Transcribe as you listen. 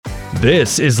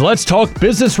This is Let's Talk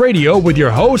Business Radio with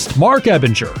your host, Mark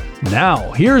Ebinger.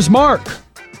 Now, here's Mark.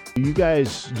 You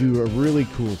guys do a really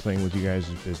cool thing with you guys'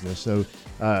 business. So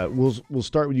we'll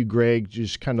start with you, Greg,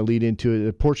 just kind of lead into it.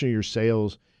 A portion of your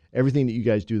sales, everything that you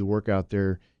guys do, the work out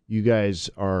there, you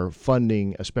guys are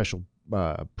funding a special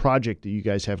project that you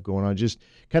guys have going on. Just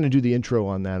kind of do the intro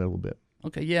on that a little bit.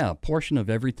 Okay, yeah, a portion of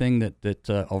everything that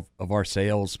of our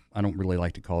sales, I don't really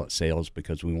like to call it sales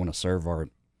because we want to serve our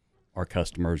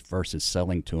customers versus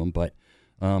selling to them, but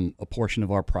a portion of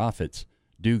our profits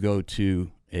do go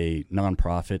to a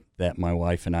nonprofit that my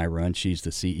wife and I run. She's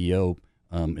the CEO.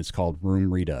 It's called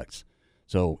Room Redux.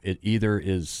 So it either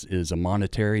is a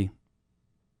monetary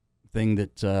thing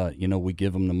that we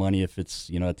give them the money if it's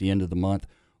at the end of the month,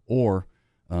 or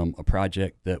a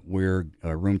project that we're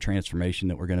a room transformation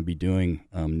that we're going to be doing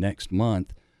next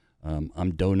month.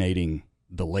 I'm donating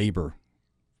the labor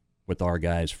with our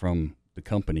guys from the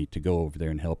company to go over there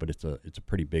and help it. It's a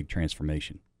pretty big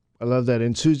transformation. I love that.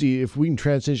 And Susie, if we can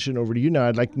transition over to you now,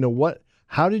 I'd like to know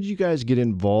how did you guys get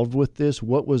involved with this?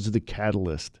 What was the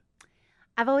catalyst?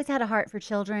 I've always had a heart for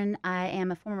children. I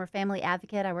am a former family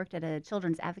advocate. I worked at a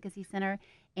children's advocacy center,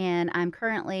 and I'm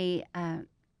currently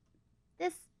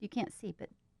you can't see, but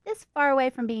this far away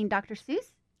from being Dr.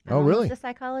 Seuss. Oh, really? I'm a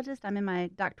psychologist. I'm in my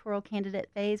doctoral candidate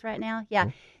phase right now. Yeah.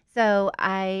 Oh. So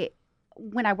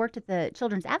when I worked at the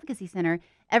Children's Advocacy Center,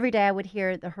 every day I would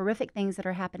hear the horrific things that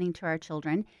are happening to our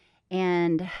children,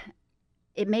 and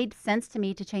it made sense to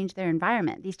me to change their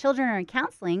environment. These children are in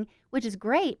counseling, which is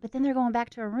great, but then they're going back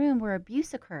to a room where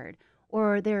abuse occurred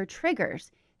or there are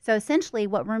triggers. So essentially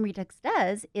what Room Redux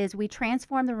does is we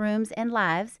transform the rooms and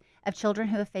lives of children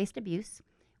who have faced abuse.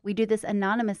 We do this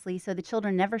anonymously so the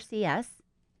children never see us,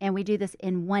 and we do this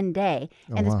in one day.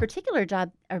 And this particular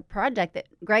job or project that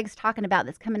Greg's talking about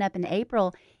that's coming up in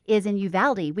April is in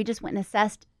Uvalde. We just went and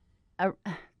assessed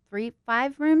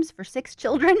 5 rooms for 6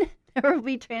 children that we'll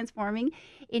be transforming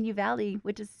in Uvalde,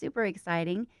 which is super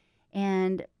exciting.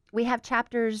 And we have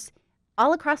chapters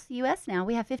all across the U.S. now.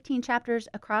 We have 15 chapters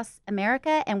across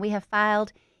America, and we have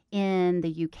filed in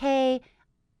the UK.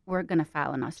 We're going to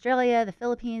file in Australia, the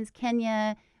Philippines,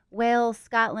 Kenya, Wales,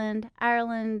 Scotland,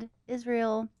 Ireland,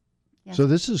 Israel. Yes. So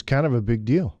this is kind of a big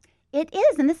deal. It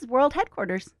is, and this is world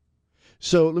headquarters.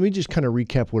 So let me just kind of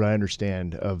recap what I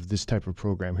understand of this type of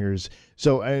program here.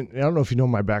 I don't know if you know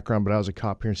my background, but I was a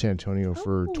cop here in San Antonio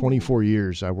for 24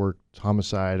 years. I worked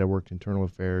homicide, I worked internal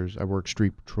affairs, I worked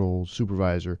street patrol,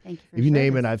 supervisor. Thank you for if you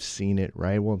name it, I've seen it,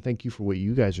 right? Well, thank you for what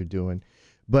you guys are doing.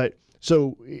 But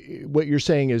so what you're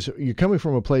saying is you're coming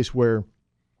from a place where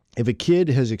if a kid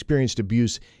has experienced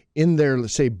abuse in their,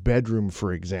 let's say, bedroom,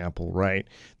 for example, right,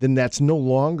 then that's no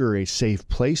longer a safe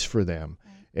place for them,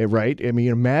 right? I mean,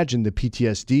 imagine the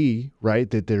PTSD, right,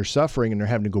 that they're suffering and they're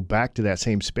having to go back to that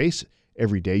same space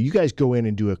every day. You guys go in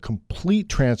and do a complete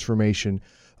transformation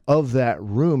of that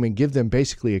room and give them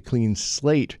basically a clean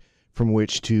slate from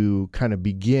which to kind of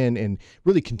begin and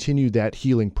really continue that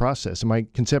healing process. Am I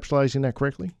conceptualizing that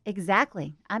correctly?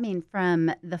 Exactly. I mean, from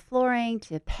the flooring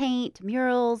to paint,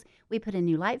 murals, we put in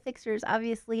new light fixtures,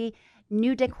 obviously,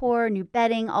 new decor, new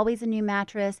bedding, always a new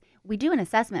mattress. We do an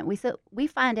assessment. We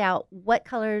find out what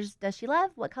colors does she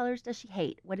love, what colors does she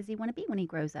hate, what does he want to be when he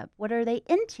grows up, what are they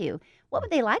into, what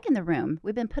would they like in the room.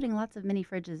 We've been putting lots of mini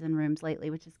fridges in rooms lately,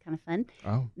 which is kind of fun.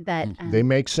 Oh, but they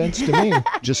make sense to me.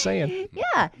 Just saying.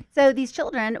 Yeah. So these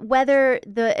children, whether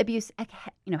the abuse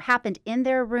happened in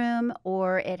their room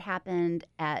or it happened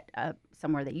at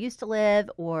somewhere they used to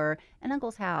live or an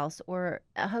uncle's house or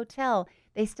a hotel,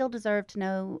 they still deserve to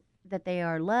know that they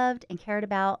are loved and cared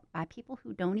about by people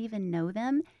who don't even know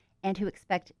them and who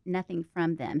expect nothing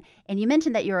from them. And you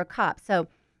mentioned that you're a cop. So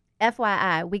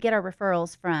FYI, we get our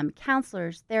referrals from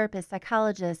counselors, therapists,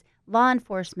 psychologists, law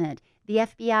enforcement, the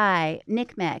FBI,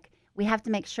 NCMEC. We have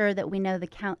to make sure that we know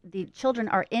the children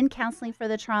are in counseling for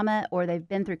the trauma or they've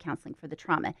been through counseling for the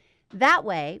trauma. That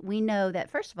way, we know that,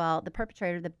 first of all, the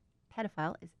perpetrator, the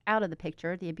pedophile, is out of the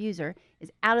picture. The abuser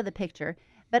is out of the picture.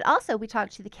 But also, we talk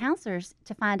to the counselors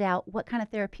to find out what kind of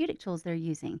therapeutic tools they're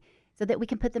using so that we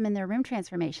can put them in their room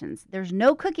transformations. There's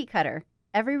no cookie cutter.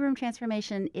 Every room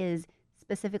transformation is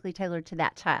specifically tailored to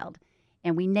that child,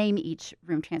 and we name each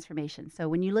room transformation. So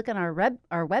when you look on our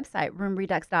website,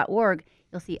 roomredux.org,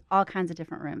 you'll see all kinds of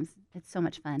different rooms. It's so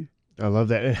much fun. I love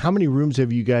that. And how many rooms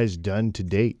have you guys done to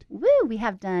date? Woo! We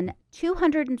have done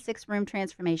 206 room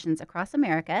transformations across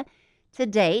America to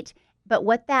date. But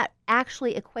what that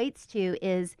actually equates to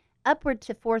is upward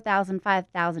to 4,000,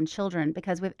 5,000 children,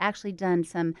 because we've actually done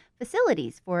some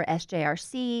facilities for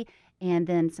SJRC and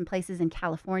then some places in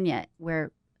California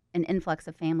where an influx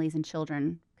of families and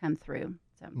children come through.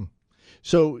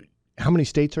 So How many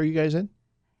states are you guys in?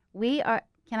 We are,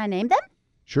 can I name them?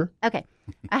 Sure. Okay.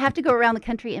 I have to go around the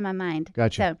country in my mind.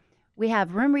 Gotcha. So we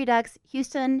have Room Redux,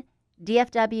 Houston,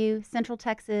 DFW, Central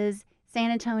Texas,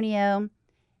 San Antonio,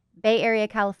 Bay Area,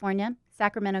 California,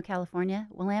 Sacramento, California,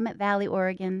 Willamette Valley,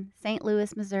 Oregon, St.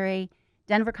 Louis, Missouri,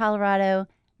 Denver, Colorado,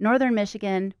 Northern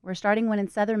Michigan. We're starting one in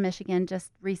Southern Michigan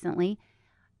just recently.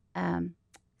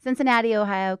 Cincinnati,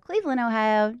 Ohio, Cleveland,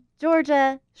 Ohio,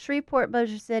 Georgia, Shreveport,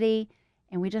 Bossier City,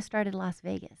 and we just started Las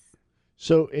Vegas.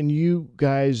 So, and you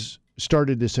guys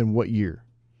started this in what year?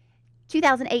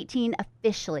 2018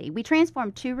 officially. We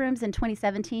transformed 2 rooms in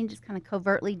 2017, just kind of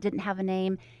covertly, didn't have a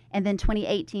name. And then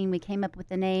 2018, we came up with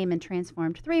the name and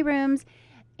transformed 3 rooms.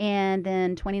 And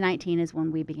then 2019 is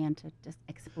when we began to just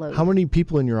explode. How many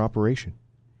people in your operation?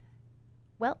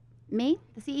 Well, me,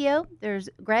 the CEO. There's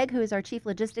Greg, who is our chief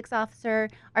logistics officer.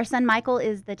 Our son, Michael,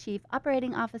 is the chief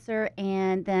operating officer.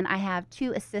 And then I have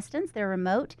 2 assistants. They're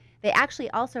remote. They actually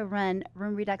also run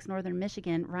Room Redux Northern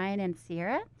Michigan, Ryan and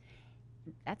Sierra.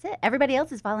 That's it. Everybody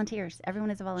else is volunteers. Everyone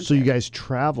is a volunteer. So you guys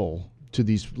travel to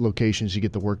these locations to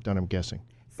get the work done, I'm guessing.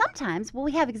 Sometimes, well,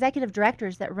 we have executive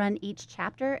directors that run each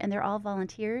chapter, and they're all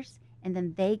volunteers, and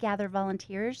then they gather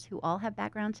volunteers who all have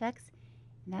background checks,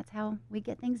 and that's how we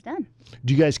get things done.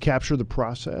 Do you guys capture the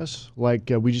process? Like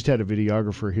we just had a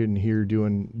videographer hidden here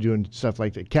doing stuff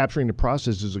like that. Capturing the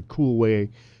process is a cool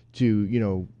way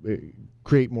to,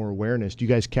 create more awareness. Do you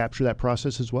guys capture that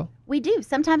process as well? We do.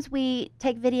 Sometimes we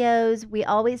take videos. We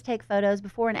always take photos,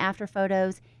 before and after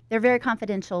photos. They're very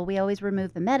confidential. We always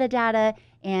remove the metadata,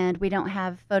 and we don't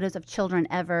have photos of children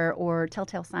ever or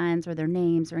telltale signs or their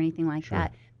names or anything like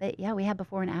that. But yeah, we have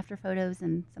before and after photos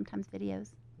and sometimes videos.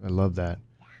 I love that.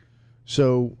 Yeah.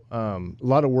 So a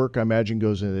lot of work, I imagine,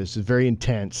 goes into this. It's very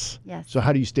intense. Yes. So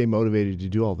how do you stay motivated to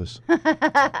do all this?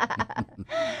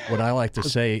 What I like to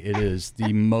say, it is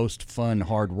the most fun,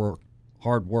 hard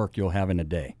work you'll have in a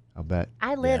day. I'll bet.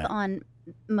 I live on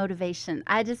motivation.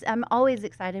 I'm always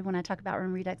excited when I talk about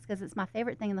Room Redux because it's my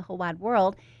favorite thing in the whole wide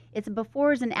world. It's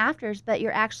befores and afters, but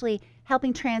you're actually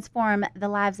helping transform the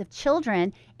lives of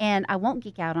children. And I won't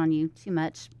geek out on you too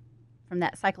much from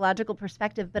that psychological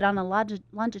perspective, but on a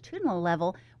longitudinal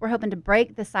level, we're hoping to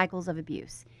break the cycles of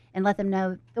abuse and let them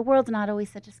know the world's not always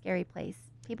such a scary place.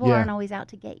 People aren't always out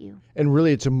to get you. And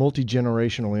really, it's a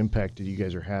multi-generational impact that you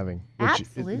guys are having.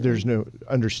 Absolutely. There's no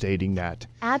understating that.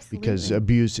 Absolutely. Because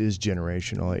abuse is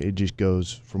generational. It just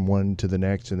goes from one to the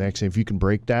next and the next. And if you can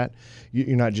break that,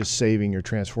 you're not just saving or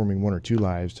transforming 1 or 2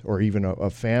 lives or even a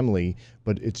family,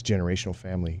 but it's generational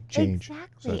family change.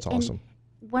 Exactly. So that's awesome.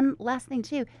 And one last thing,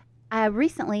 too.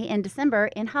 Recently, in December,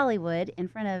 in Hollywood, in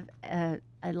front of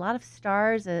a lot of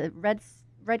stars, a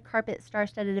red carpet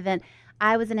star-studded event,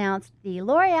 I was announced the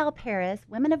L'Oreal Paris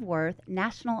Women of Worth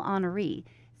National Honoree.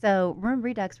 So Room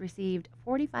Redux received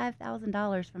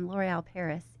 $45,000 from L'Oreal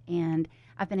Paris, and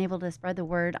I've been able to spread the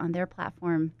word on their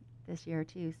platform this year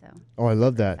too. So I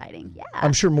love that. Exciting. Yeah.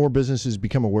 I'm sure more businesses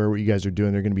become aware of what you guys are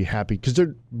doing. They're going to be happy because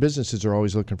their businesses are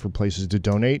always looking for places to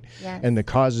donate. Yes. And the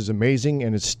cause is amazing,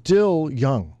 and it's still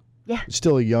young. Yeah. It's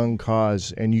still a young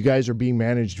cause, and you guys are being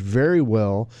managed very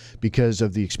well because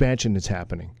of the expansion that's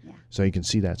happening. Yeah. So you can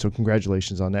see that. So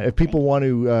congratulations on that. If people want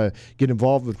to get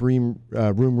involved with Room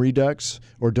Redux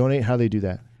or donate, how do they do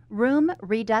that?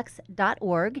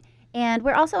 roomredux.org. And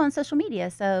we're also on social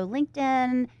media. So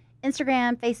LinkedIn,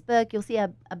 Instagram, Facebook, you'll see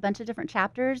a bunch of different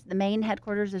chapters. The main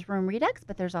headquarters is Room Redux,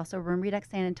 but there's also Room Redux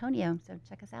San Antonio. So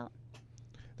check us out.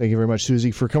 Thank you very much,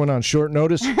 Susie, for coming on short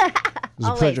notice. It was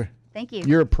a pleasure. Thank you.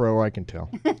 You're a pro, I can tell.